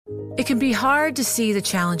It can be hard to see the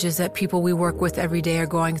challenges that people we work with every day are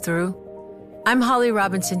going through. I'm Holly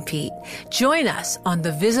Robinson Peete. Join us on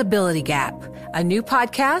The Visibility Gap, a new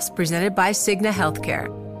podcast presented by Cigna Healthcare.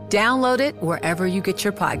 Download it wherever you get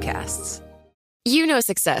your podcasts. You know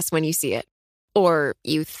success when you see it. Or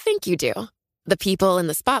you think you do. The people in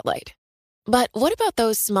the spotlight. But what about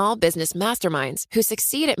those small business masterminds who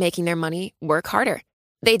succeed at making their money work harder?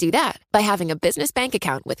 They do that by having a business bank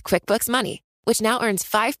account with QuickBooks Money, which now earns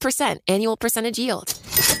 5% annual percentage yield.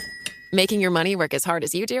 Making your money work as hard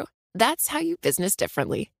as you do? That's how you business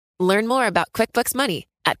differently. Learn more about QuickBooks Money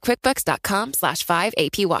at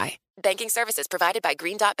quickbooks.com/5APY. Banking services provided by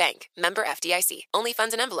Green Dot Bank. Member FDIC. Only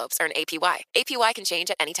funds and envelopes earn APY. APY can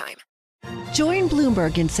change at any time. Join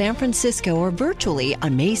Bloomberg in San Francisco or virtually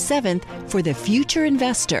on May 7th for The Future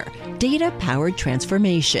Investor, Data-Powered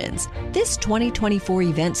Transformations. This 2024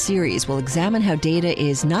 event series will examine how data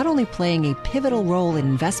is not only playing a pivotal role in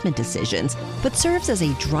investment decisions, but serves as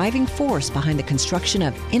a driving force behind the construction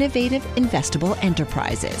of innovative, investable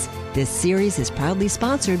enterprises. This series is proudly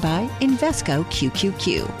sponsored by Invesco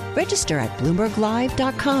QQQ. Register at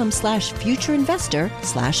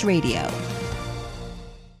BloombergLive.com/futureinvestor/radio.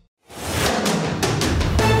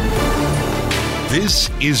 This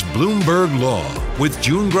is Bloomberg Law with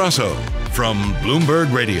June Grosso from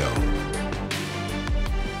Bloomberg Radio.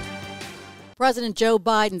 President Joe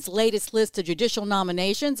Biden's latest list of judicial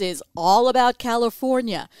nominations is all about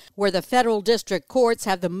California, where the federal district courts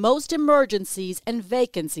have the most emergencies and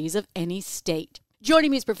vacancies of any state.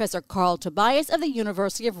 Joining me is Professor Carl Tobias of the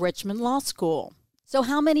University of Richmond Law School. So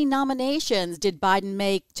how many nominations did Biden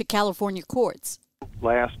make to California courts?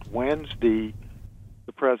 Last Wednesday,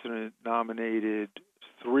 the president nominated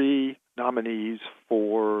 3 nominees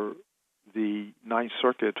for the Ninth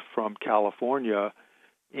Circuit from California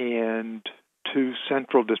and 2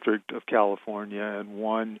 Central District of California and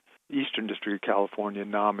 1 Eastern District of California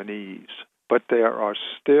nominees. But there are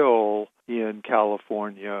still in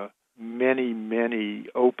California many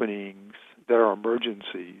openings that are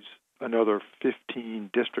emergencies, another 15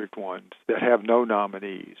 district ones that have no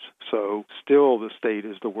nominees. So still the state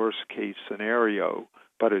is the worst case scenario,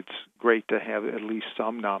 but it's great to have at least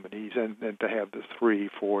some nominees, and to have the 3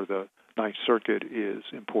 for the Ninth Circuit is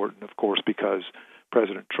important, of course, because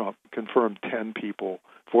President Trump confirmed 10 people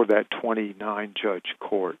for that 29-judge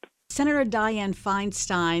court. Senator Dianne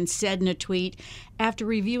Feinstein said in a tweet, after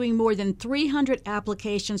reviewing more than 300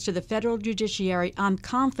 applications to the federal judiciary, I'm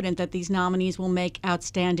confident that these nominees will make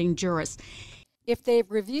outstanding jurists. If they've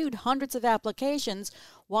reviewed hundreds of applications,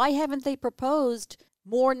 why haven't they proposed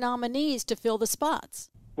more nominees to fill the spots?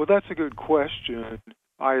 Well, that's a good question.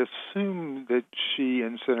 I assume that she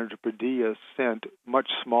and Senator Padilla sent much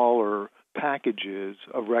smaller packages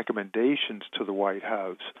of recommendations to the White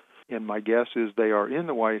House. And my guess is they are in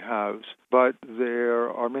the White House, but there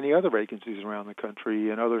are many other vacancies around the country,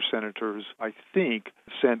 and other senators, I think,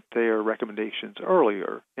 sent their recommendations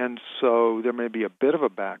earlier. And so there may be a bit of a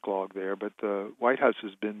backlog there, but the White House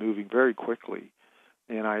has been moving very quickly,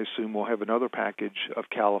 and I assume we'll have another package of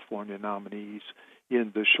California nominees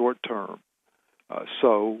in the short term.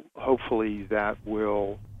 So hopefully that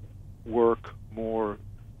will work more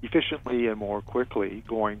efficiently and more quickly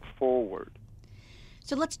going forward.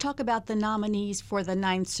 So let's talk about the nominees for the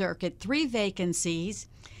Ninth Circuit. 3 vacancies,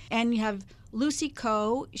 and you have Lucy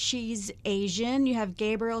Koh, she's Asian. You have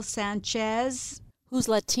Gabriel Sanchez, who's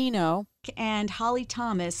Latino, and Holly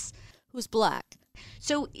Thomas, who's Black.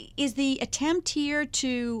 So is the attempt here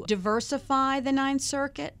to diversify the Ninth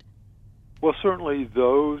Circuit? Well, certainly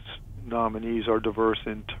those nominees are diverse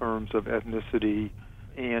in terms of ethnicity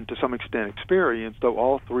and to some extent experience, though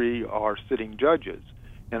all 3 are sitting judges.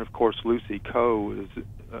 And of course, Lucy Koh is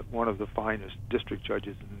one of the finest district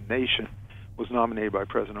judges in the nation, was nominated by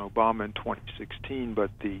President Obama in 2016, but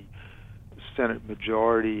the Senate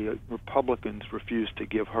majority Republicans refused to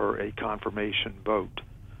give her a confirmation vote.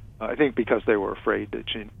 I think because they were afraid that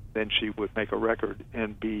she would make a record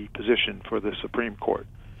and be positioned for the Supreme Court.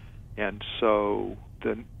 And so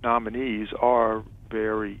the nominees are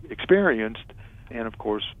very experienced and, of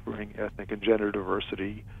course, bring ethnic and gender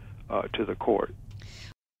diversity to the court.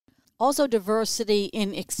 Also diversity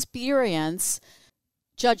in experience.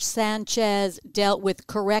 Judge Sanchez dealt with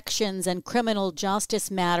corrections and criminal justice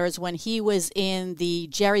matters when he was in the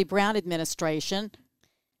Jerry Brown administration,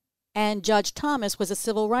 and Judge Thomas was a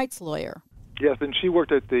civil rights lawyer. Yes, and she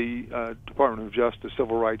worked at the Department of Justice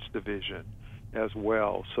Civil Rights Division as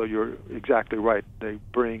well. So you're exactly right. They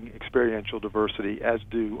bring experiential diversity, as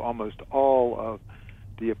do almost all of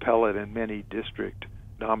the appellate and many district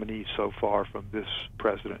nominees so far from this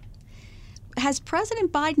president. Has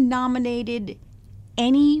President Biden nominated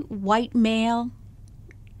any white male?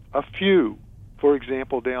 A few. For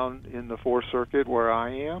example, down in the Fourth Circuit where I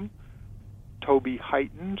am, Toby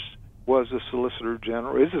Heitens is a Solicitor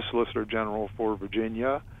General for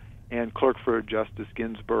Virginia, and Clerk for Justice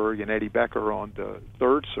Ginsburg and Eddie Becker on the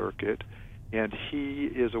Third Circuit, and he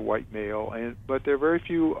is a white male. But there are very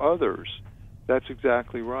few others. That's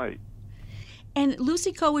exactly right. And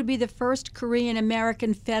Lucy Koh would be the first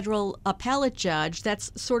Korean-American federal appellate judge. That's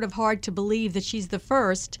sort of hard to believe that she's the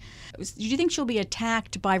first. Do you think she'll be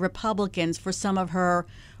attacked by Republicans for some of her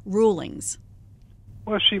rulings?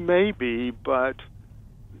 Well, she may be, but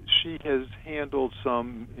she has handled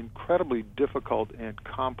some incredibly difficult and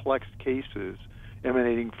complex cases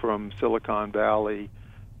emanating from Silicon Valley,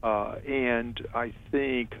 and I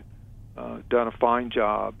think done a fine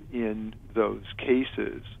job in those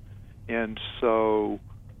cases. And so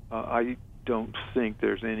I don't think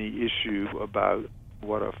there's any issue about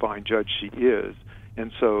what a fine judge she is.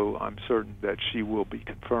 And so I'm certain that she will be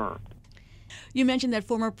confirmed. You mentioned that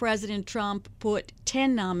former President Trump put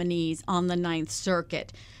 10 nominees on the Ninth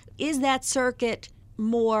Circuit. Is that circuit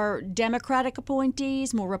more Democratic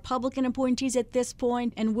appointees, more Republican appointees at this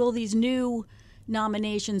point? And will these new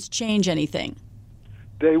nominations change anything?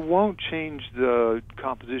 They won't change the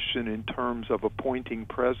composition in terms of appointing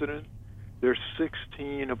president. There's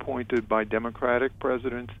 16 appointed by Democratic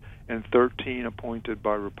presidents and 13 appointed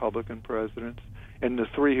by Republican presidents. And the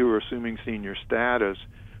three who are assuming senior status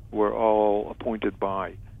were all appointed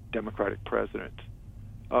by Democratic presidents.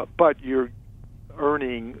 But you're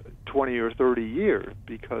earning 20 or 30 years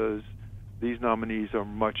because these nominees are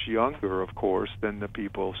much younger, of course, than the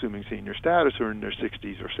people assuming senior status who are in their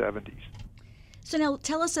 60s or 70s. So now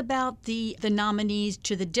tell us about the nominees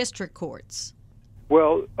to the district courts.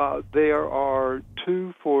 Well, there are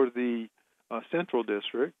two for the Central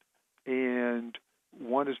District, and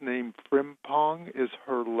one is named Frimpong, is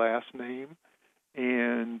her last name,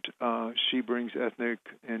 and she brings ethnic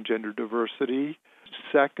and gender diversity.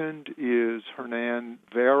 Second is Hernan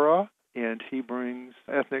Vera, and he brings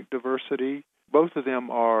ethnic diversity. Both of them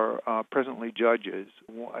are presently judges,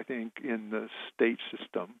 I think, in the state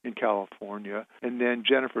system in California. And then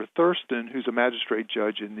Jennifer Thurston, who's a magistrate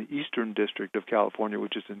judge in the Eastern District of California,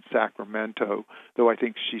 which is in Sacramento, though I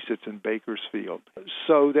think she sits in Bakersfield.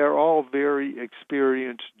 So they're all very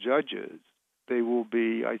experienced judges. They will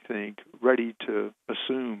be, I think, ready to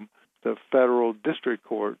assume the federal district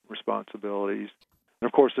court responsibilities. And,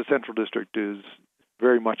 of course, the Central District is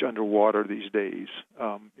very much underwater these days.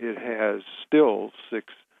 It has still 6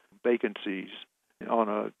 vacancies on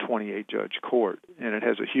a 28-judge court, and it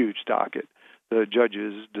has a huge docket. The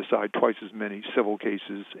judges decide twice as many civil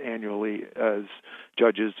cases annually as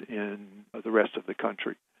judges in the rest of the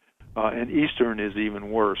country. And Eastern is even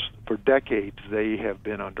worse. For decades, they have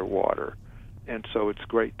been underwater, and so it's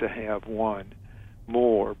great to have one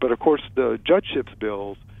more. But, of course, the judgeships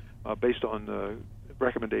bills, based on the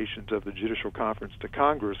recommendations of the Judicial Conference to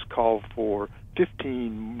Congress, call for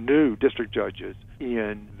 15 new district judges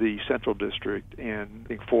in the Central District and I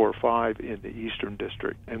think 4 or 5 in the Eastern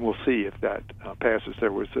District. And we'll see if that passes.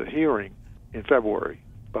 There was a hearing in February,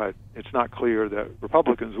 but it's not clear that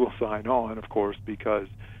Republicans will sign on, of course, because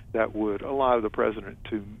that would allow the president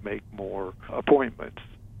to make more appointments.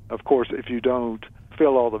 Of course, if you don't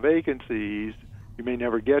fill all the vacancies, you may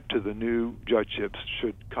never get to the new judgeships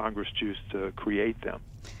should Congress choose to create them.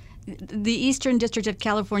 The Eastern District of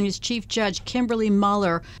California's Chief Judge Kimberly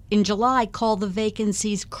Mueller in July called the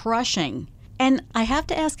vacancies crushing. And I have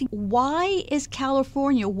to ask, why is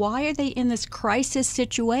California, why are they in this crisis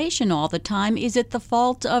situation all the time? Is it the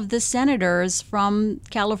fault of the senators from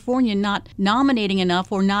California not nominating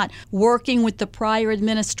enough or not working with the prior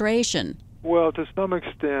administration? Well, to some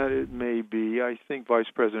extent it may be. I think Vice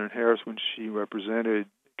President Harris, when she represented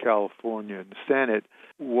California in the Senate,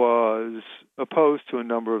 was opposed to a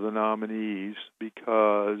number of the nominees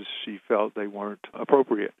because she felt they weren't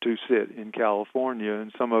appropriate to sit in California.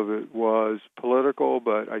 And some of it was political,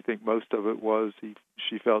 but I think most of it was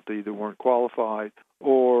she felt they either weren't qualified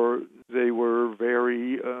or they were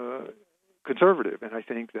very conservative. And I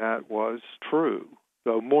think that was true,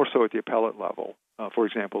 though more so at the appellate level. For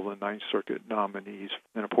example, the Ninth Circuit nominees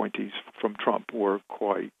and appointees from Trump were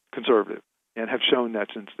quite conservative and have shown that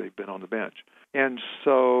since they've been on the bench. And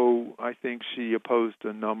so I think she opposed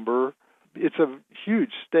a number. It's a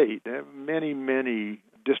huge state. They have many, many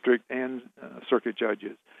district and circuit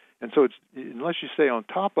judges. And so it's unless you stay on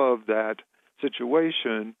top of that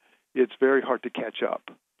situation, it's very hard to catch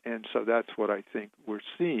up. And so that's what I think we're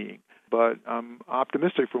seeing. But I'm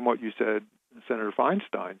optimistic from what you said, Senator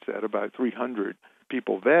Feinstein said, about 300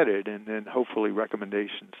 people vetted, and then hopefully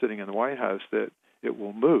recommendations sitting in the White House that it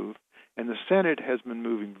will move. And the Senate has been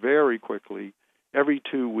moving very quickly. Every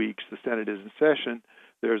 2 weeks, the Senate is in session.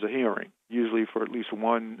 There's a hearing, usually for at least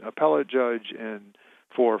one appellate judge and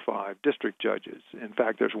 4 or 5 district judges. In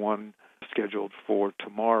fact, there's one scheduled for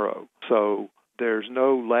tomorrow. So there's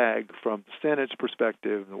no lag from the Senate's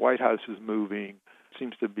perspective. The White House is moving.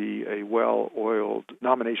 Seems to be a well-oiled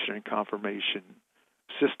nomination and confirmation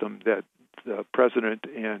system that the president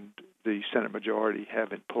and the Senate majority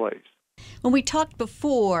have in place. When we talked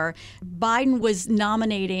before, Biden was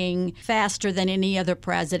nominating faster than any other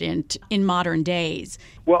president in modern days.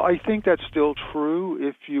 Well, I think that's still true.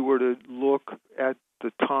 If you were to look at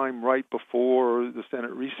the time right before the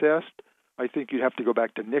Senate recessed, I think you'd have to go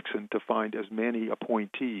back to Nixon to find as many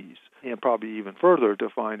appointees, and probably even further to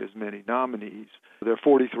find as many nominees. There are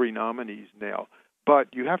 43 nominees now. But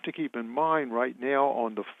you have to keep in mind right now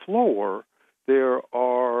on the floor, there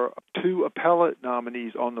are 2 appellate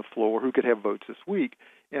nominees on the floor who could have votes this week,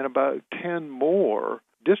 and about 10 more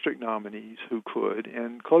district nominees who could,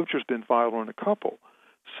 and cloture's been filed on a couple.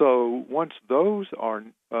 So once those are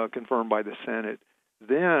confirmed by the Senate,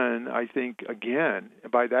 then I think, again,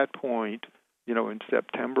 by that point, in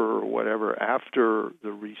September or whatever, after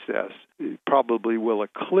the recess, it probably will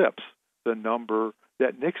eclipse the number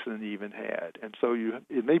that Nixon even had. And so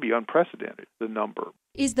it may be unprecedented, the number.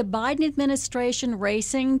 Is the Biden administration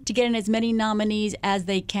racing to get in as many nominees as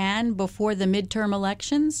they can before the midterm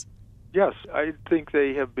elections? Yes, I think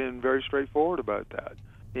they have been very straightforward about that.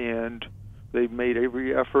 And they've made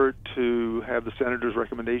every effort to have the senators'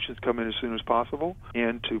 recommendations come in as soon as possible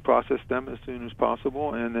and to process them as soon as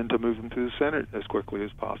possible and then to move them through the Senate as quickly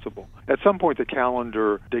as possible. At some point, the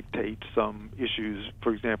calendar dictates some issues.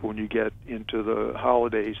 For example, when you get into the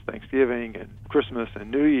holidays, Thanksgiving and Christmas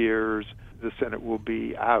and New Year's, the Senate will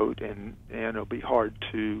be out and it'll be hard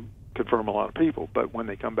to confirm a lot of people. But when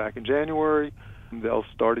they come back in January, they'll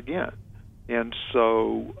start again. And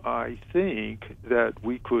so I think that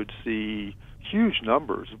we could see huge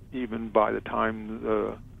numbers even by the time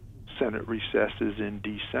the Senate recesses in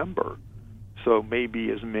December. So maybe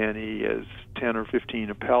as many as 10 or 15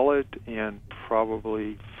 appellate and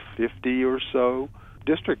probably 50 or so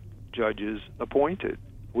district judges appointed,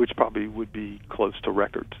 which probably would be close to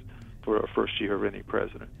records for a first year of any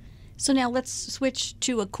president. So now let's switch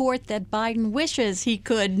to a court that Biden wishes he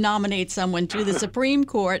could nominate someone to, the Supreme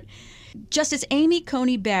Court. Justice Amy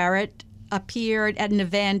Coney Barrett appeared at an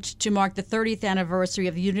event to mark the 30th anniversary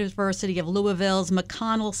of the University of Louisville's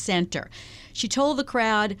McConnell Center. She told the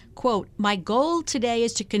crowd, quote, "My goal today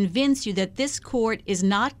is to convince you that this court is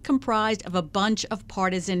not comprised of a bunch of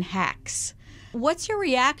partisan hacks." What's your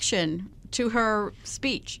reaction to her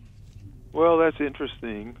speech? Well, that's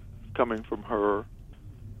interesting coming from her.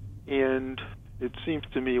 And it seems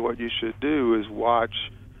to me what you should do is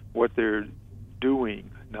watch what they're doing,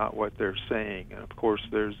 not what they're saying. And of course,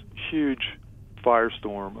 there's huge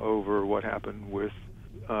firestorm over what happened with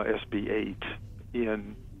SB 8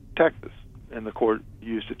 in Texas. And the court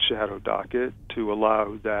used its shadow docket to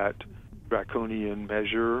allow that draconian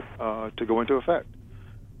measure to go into effect.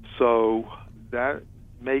 So that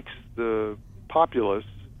makes the populace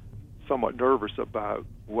somewhat nervous about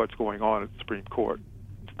what's going on at the Supreme Court.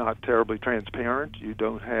 It's not terribly transparent. You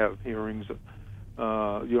don't have hearings.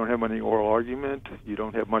 You don't have any oral argument. You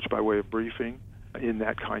don't have much by way of briefing in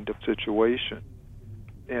that kind of situation.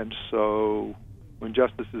 And so when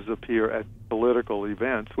justices appear at political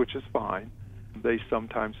events, which is fine, they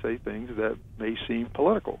sometimes say things that may seem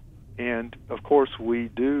political. And, of course, we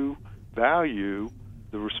do value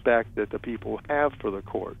the respect that the people have for the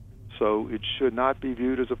court. So it should not be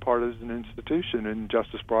viewed as a partisan institution, and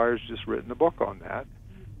Justice Breyer's just written a book on that,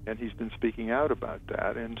 and he's been speaking out about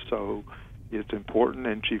that. And so it's important,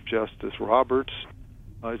 and Chief Justice Roberts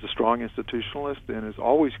is a strong institutionalist and is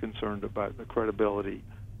always concerned about the credibility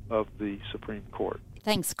of the Supreme Court.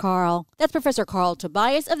 Thanks, Carl. That's Professor Carl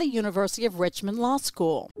Tobias of the University of Richmond Law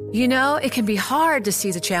School. It can be hard to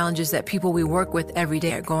see the challenges that people we work with every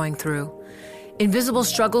day are going through. Invisible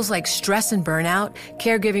struggles like stress and burnout,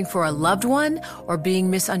 caregiving for a loved one, or being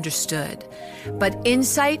misunderstood. But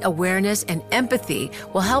insight, awareness, and empathy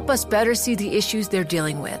will help us better see the issues they're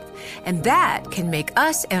dealing with. And that can make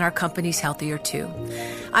us and our companies healthier too.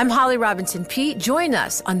 I'm Holly Robinson Peete. Join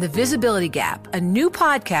us on The Visibility Gap, a new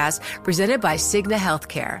podcast presented by Cigna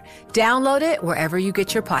Healthcare. Download it wherever you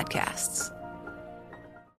get your podcasts.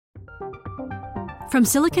 From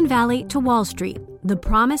Silicon Valley to Wall Street, the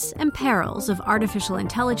promise and perils of artificial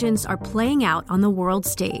intelligence are playing out on the world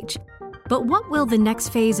stage. But what will the next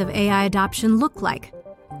phase of AI adoption look like?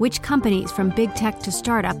 Which companies, from big tech to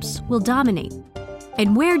startups, will dominate?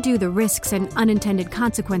 And where do the risks and unintended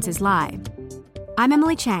consequences lie? I'm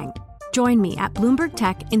Emily Chang. Join me at Bloomberg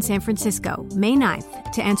Tech in San Francisco, May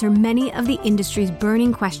 9th, to answer many of the industry's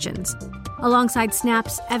burning questions, alongside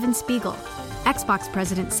Snap's Evan Spiegel, Xbox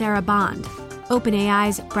President Sarah Bond,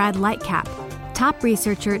 OpenAI's Brad Lightcap, top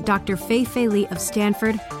researcher Dr. Fei Li of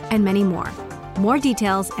Stanford, and many more. More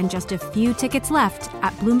details and just a few tickets left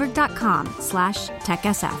at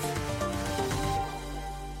Bloomberg.com/TechSF.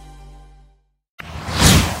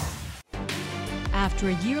 After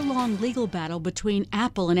a year-long legal battle between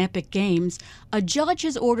Apple and Epic Games, a judge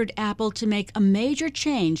has ordered Apple to make a major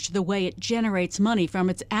change to the way it generates money from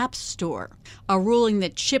its App Store, a ruling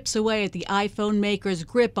that chips away at the iPhone maker's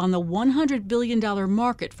grip on the $100 billion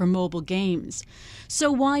market for mobile games.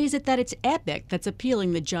 So why is it that it's Epic that's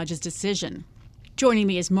appealing the judge's decision? Joining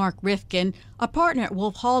me is Mark Rifkin, a partner at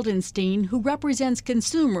Wolf Haldenstein who represents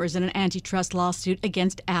consumers in an antitrust lawsuit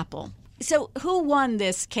against Apple. So who won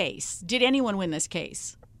this case? Did anyone win this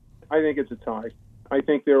case? I think it's a tie. I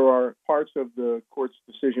think there are parts of the court's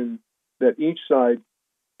decision that each side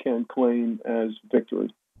can claim as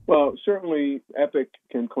victory. Well, certainly Epic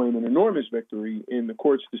can claim an enormous victory in the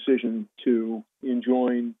court's decision to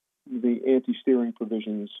enjoin the anti-steering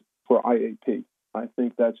provisions for IAP. I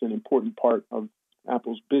think that's an important part of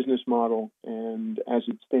Apple's business model, and as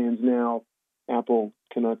it stands now, Apple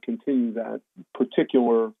cannot continue that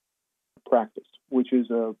particular practice, which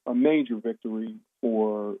is a major victory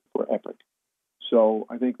for Epic. So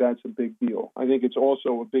I think that's a big deal. I think it's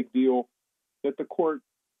also a big deal that the court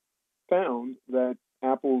found that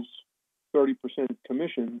Apple's 30%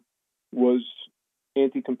 commission was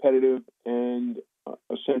anti-competitive and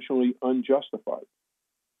essentially unjustified.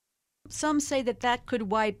 Some say that that could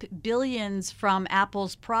wipe billions from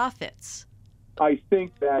Apple's profits. I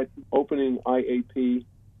think that opening IAP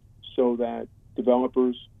so that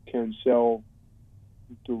developers can sell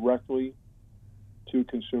directly to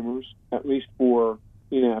consumers, at least for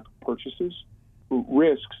in-app purchases,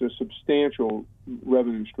 risks a substantial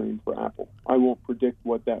revenue stream for Apple. I won't predict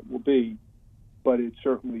what that will be, but it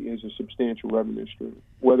certainly is a substantial revenue stream.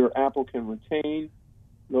 Whether Apple can retain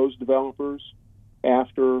those developers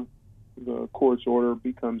after the court's order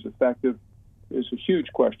becomes effective is a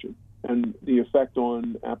huge question. And the effect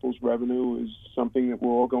on Apple's revenue is something that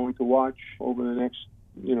we're all going to watch over the next,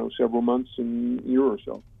 several months and year or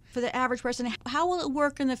so. For the average person, how will it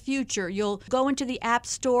work in the future? You'll go into the App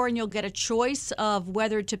Store and you'll get a choice of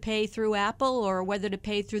whether to pay through Apple or whether to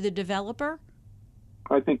pay through the developer?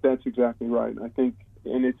 I think that's exactly right. I think,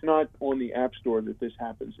 and it's not on the App Store that this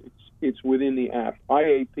happens. It's within the app.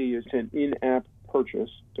 IAP is an in-app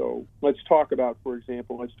purchase. So let's talk about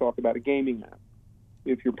a gaming app.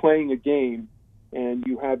 If you're playing a game and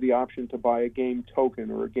you have the option to buy a game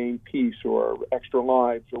token or a game piece or extra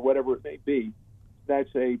lives or whatever it may be,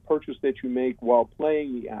 that's a purchase that you make while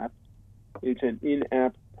playing the app. It's an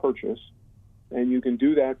in-app purchase, and you can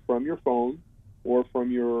do that from your phone or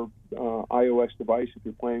from your iOS device if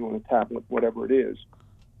you're playing on a tablet, whatever it is.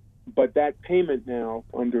 But that payment now,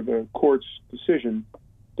 under the court's decision,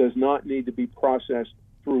 does not need to be processed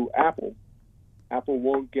through Apple. Apple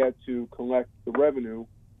won't get to collect the revenue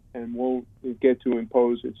and won't get to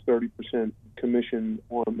impose its 30% commission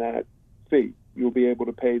on that fee. You'll be able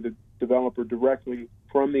to pay the developer directly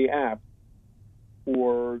from the app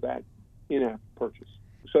for that in-app purchase.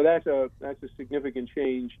 So that's a significant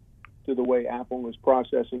change to the way Apple is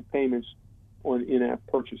processing payments on in-app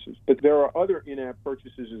purchases. But there are other in-app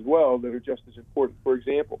purchases as well that are just as important. For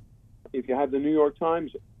example, if you have the New York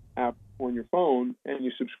Times app on your phone and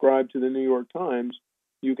you subscribe to the New York Times,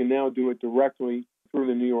 you can now do it directly through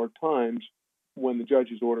the New York Times when the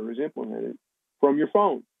judge's order is implemented from your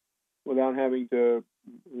phone without having to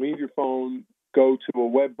leave your phone, go to a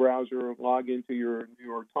web browser, log into your New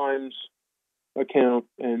York Times account,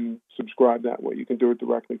 and subscribe that way. You can do it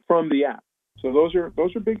directly from the app. So those are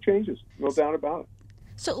big changes, no doubt about it.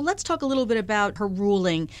 So let's talk a little bit about her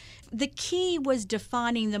ruling. The key was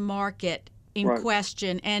defining the market in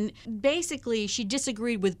question, and basically she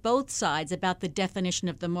disagreed with both sides about the definition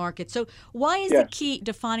of the market. So why is the key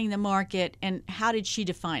defining the market, and how did she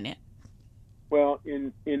define it? Well,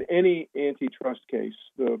 in any antitrust case,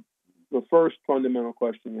 the first fundamental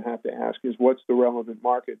question you have to ask is what's the relevant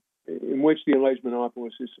market in which the alleged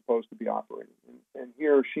monopolist is supposed to be operating. And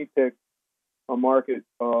here she picked a market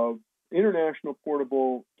of international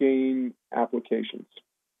portable game applications.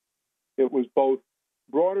 It was both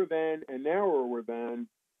broader than and narrower than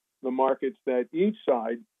the markets that each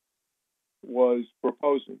side was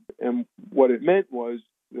proposing. And what it meant was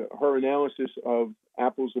her analysis of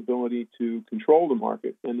Apple's ability to control the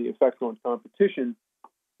market and the effect on competition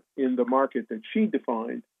in the market that she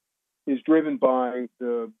defined is driven by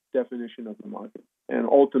the definition of the market. And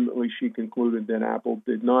ultimately, she concluded that Apple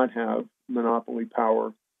did not have monopoly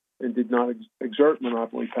power and did not exert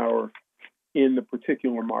monopoly power in the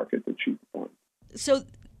particular market that she defined. So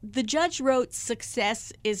the judge wrote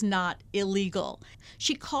success is not illegal.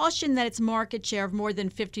 She cautioned that its market share of more than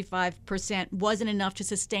 55% wasn't enough to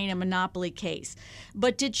sustain a monopoly case.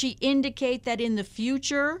 But did she indicate that in the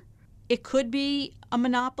future it could be a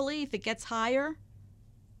monopoly if it gets higher?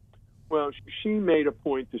 Well, she made a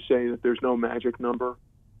point to say that there's no magic number,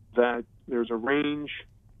 that there's a range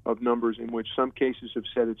of numbers in which some cases have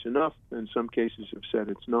said it's enough and some cases have said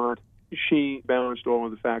it's not. She balanced all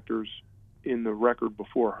of the factors in the record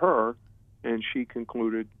before her, and she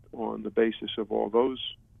concluded on the basis of all those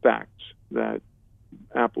facts that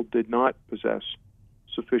Apple did not possess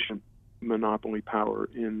sufficient monopoly power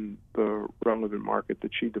in the relevant market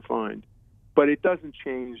that she defined. But it doesn't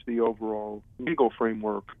change the overall legal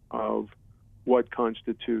framework of what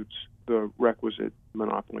constitutes the requisite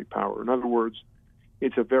monopoly power. In other words,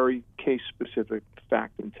 it's a very case-specific,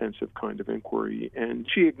 fact-intensive kind of inquiry, and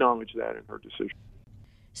she acknowledged that in her decision.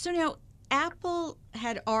 So now, Apple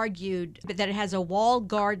had argued that it has a walled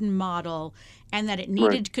garden model and that it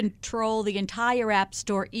needed to control the entire App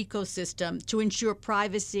Store ecosystem to ensure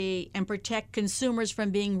privacy and protect consumers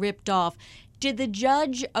from being ripped off. Did the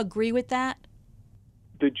judge agree with that?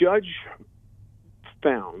 The judge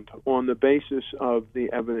found, on the basis of the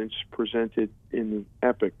evidence presented in the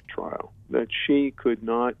Epic trial, that she could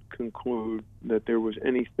not conclude that there was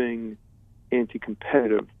anything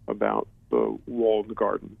anti-competitive about the walled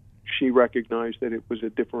garden. She recognized that it was a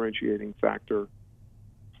differentiating factor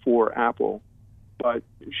for Apple, but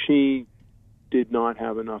she did not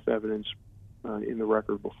have enough evidence in the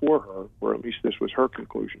record before her, or at least this was her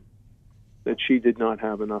conclusion, that she did not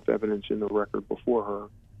have enough evidence in the record before her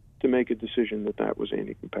to make a decision that that was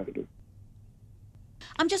anti-competitive.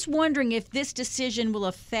 I'm just wondering if this decision will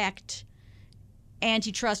affect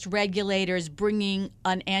antitrust regulators bringing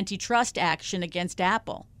an antitrust action against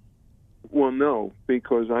Apple. Well, no,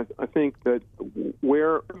 because I think that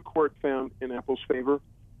where the court found in Apple's favor,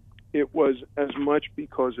 it was as much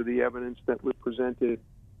because of the evidence that was presented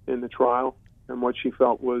in the trial and what she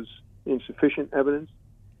felt was insufficient evidence.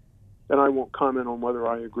 And I won't comment on whether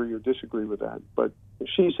I agree or disagree with that, but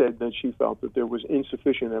she said that she felt that there was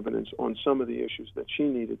insufficient evidence on some of the issues that she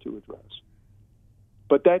needed to address.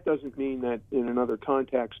 But that doesn't mean that in another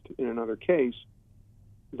context, in another case,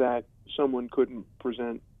 that someone couldn't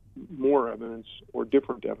present more evidence or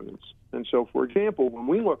different evidence. And so, for example, when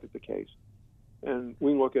we look at the case and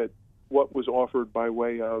we look at what was offered by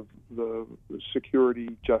way of the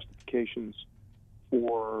security justifications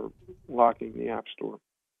for locking the App Store,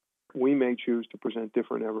 we may choose to present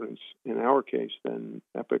different evidence in our case than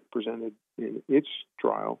Epic presented in its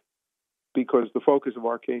trial, because the focus of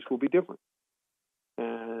our case will be different.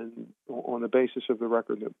 And on the basis of the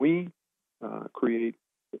record that we create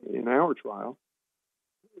in our trial,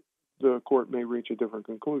 the court may reach a different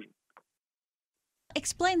conclusion.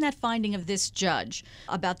 Explain that finding of this judge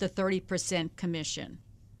about the 30% commission.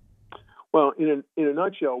 Well, in a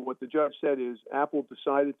nutshell, what the judge said is Apple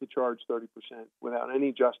decided to charge 30% without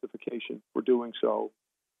any justification for doing so,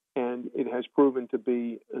 and it has proven to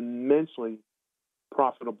be immensely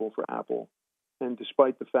profitable for Apple. And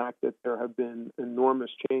despite the fact that there have been enormous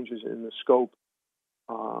changes in the scope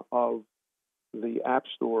of the App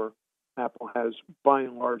Store, Apple has, by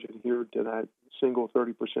and large, adhered to that single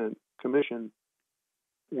 30% commission,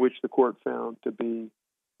 which the court found to be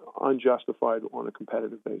unjustified on a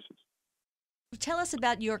competitive basis. Tell us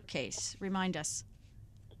about your case. Remind us.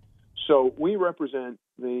 So we represent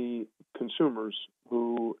the consumers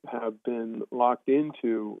who have been locked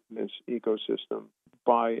into this ecosystem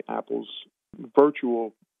by Apple's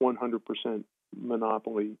virtual 100%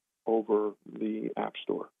 monopoly over the App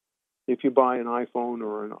Store. If you buy an iPhone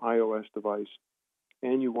or an iOS device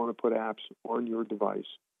and you want to put apps on your device,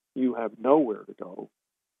 you have nowhere to go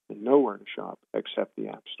and nowhere to shop except the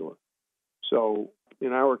App Store. So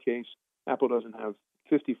in our case, Apple doesn't have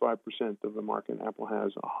 55% of the market. Apple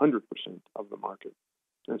has 100% of the market.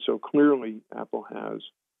 And so clearly Apple has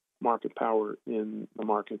market power in the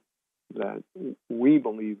market that we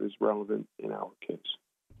believe is relevant in our case.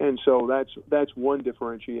 And so that's one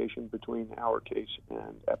differentiation between our case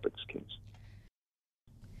and Epic's case.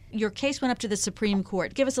 Your case went up to the Supreme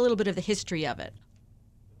Court. Give us a little bit of the history of it.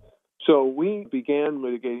 So we began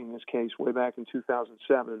litigating this case way back in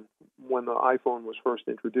 2007 when the iPhone was first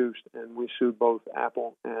introduced, and we sued both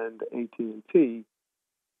Apple and AT&T,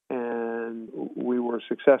 and we were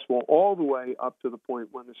successful all the way up to the point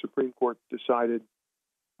when the Supreme Court decided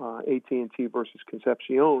AT&T versus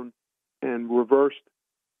Concepcion and reversed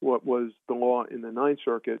what was the law in the Ninth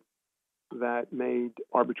Circuit that made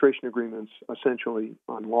arbitration agreements essentially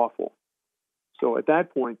unlawful. So at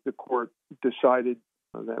that point, the court decided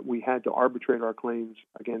that we had to arbitrate our claims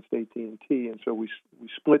against AT&T, and so we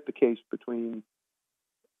split the case between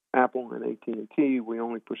Apple and AT&T. We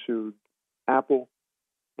only pursued Apple,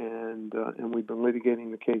 and we've been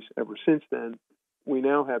litigating the case ever since then. We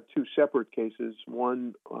now have two separate cases,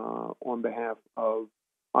 one on behalf of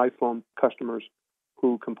iPhone customers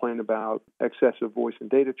who complain about excessive voice and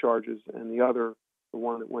data charges, and the other, the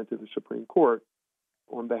one that went to the Supreme Court,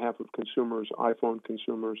 on behalf of consumers, iPhone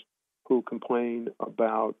consumers, who complain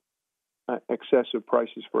about excessive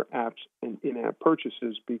prices for apps and in-app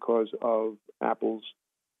purchases because of Apple's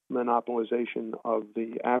monopolization of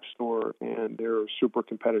the App Store and their super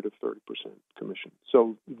competitive 30% commission.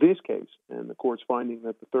 So this case, and the court's finding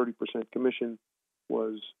that the 30% commission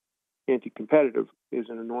was anti-competitive, is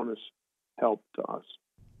an enormous help to us.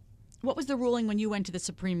 What was the ruling when you went to the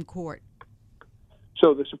Supreme Court?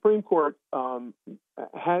 So the Supreme Court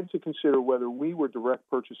had to consider whether we were direct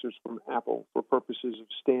purchasers from Apple for purposes of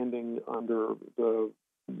standing under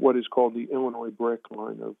what is called the Illinois BRIC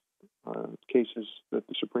line of cases that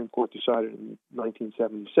the Supreme Court decided in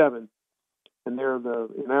 1977. And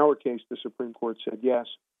in our case, the Supreme Court said yes,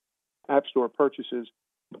 App Store purchases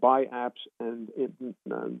buy apps and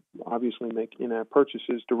obviously make in-app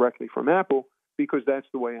purchases directly from Apple, because that's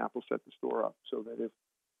the way Apple set the store up. So that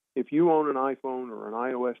if you own an iPhone or an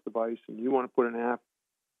iOS device and you want to put an app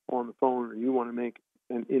on the phone or you want to make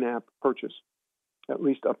an in-app purchase, at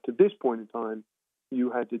least up to this point in time,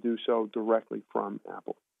 you had to do so directly from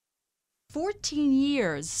Apple. 14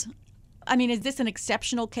 years. I mean, is this an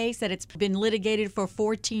exceptional case that it's been litigated for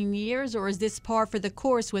 14 years, or is this par for the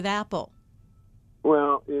course with Apple?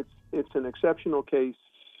 Well, it's an exceptional case.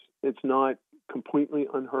 It's not completely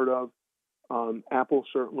unheard of. Apple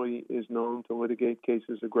certainly is known to litigate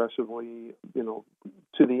cases aggressively, to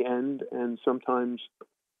the end, and sometimes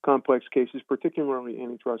complex cases, particularly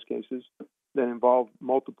antitrust cases, that involve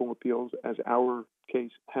multiple appeals, as our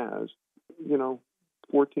case has.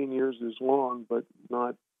 14 years is long, but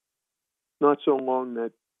not so long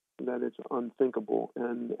that it's unthinkable,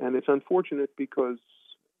 and it's unfortunate because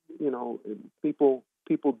people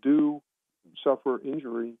do suffer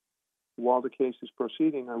injury while the case is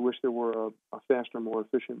proceeding. I wish there were a faster, more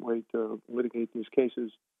efficient way to litigate these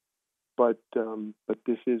cases, but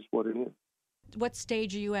this is what it is. What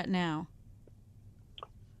stage are you at now?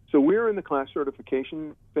 So we're in the class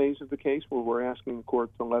certification phase of the case, where we're asking the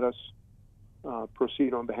court to let us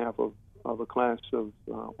proceed on behalf of a class of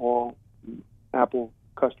all Apple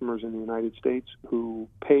customers in the United States who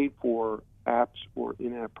paid for apps or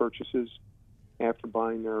in-app purchases after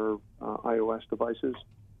buying their iOS devices.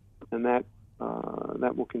 And that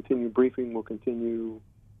will continue. Briefing will continue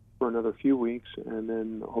for another few weeks, and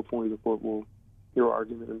then hopefully the court will hear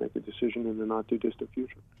argument and make a decision in the not-too-distant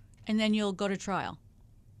future. And then you'll go to trial?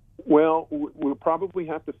 Well, we'll probably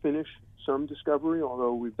have to finish some discovery,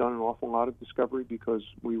 although we've done an awful lot of discovery because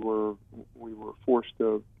we were forced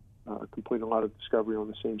to complete a lot of discovery on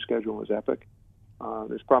the same schedule as Epic.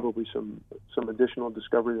 There's probably some additional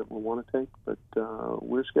discovery that we'll want to take, but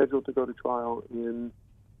we're scheduled to go to trial in,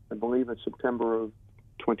 I believe it's September of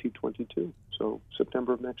 2022, so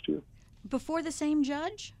September of next year. Before the same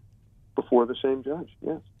judge? Before the same judge,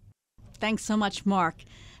 yes. Thanks so much, Mark.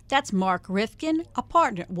 That's Mark Rifkin, a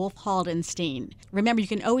partner at Wolf Haldenstein. Remember, you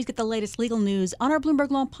can always get the latest legal news on our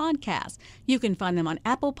Bloomberg Law podcast. You can find them on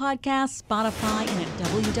Apple Podcasts, Spotify, and at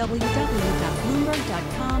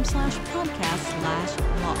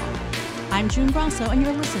www.bloomberg.com/podcast/law. I'm June Grasso, and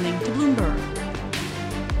you're listening to Bloomberg.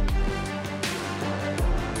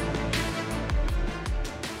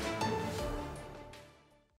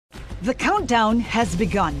 The countdown has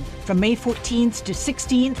begun. From May 14th to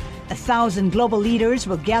 16th, 1,000 global leaders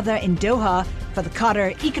will gather in Doha for the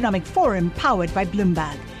Qatar Economic Forum powered by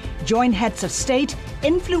Bloomberg. Join heads of state,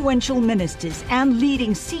 influential ministers, and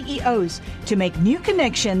leading CEOs to make new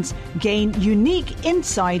connections, gain unique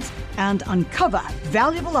insights, and uncover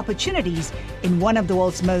valuable opportunities in one of the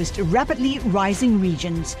world's most rapidly rising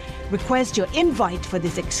regions. Request your invite for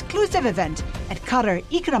this exclusive event at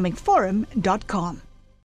QatarEconomicForum.com.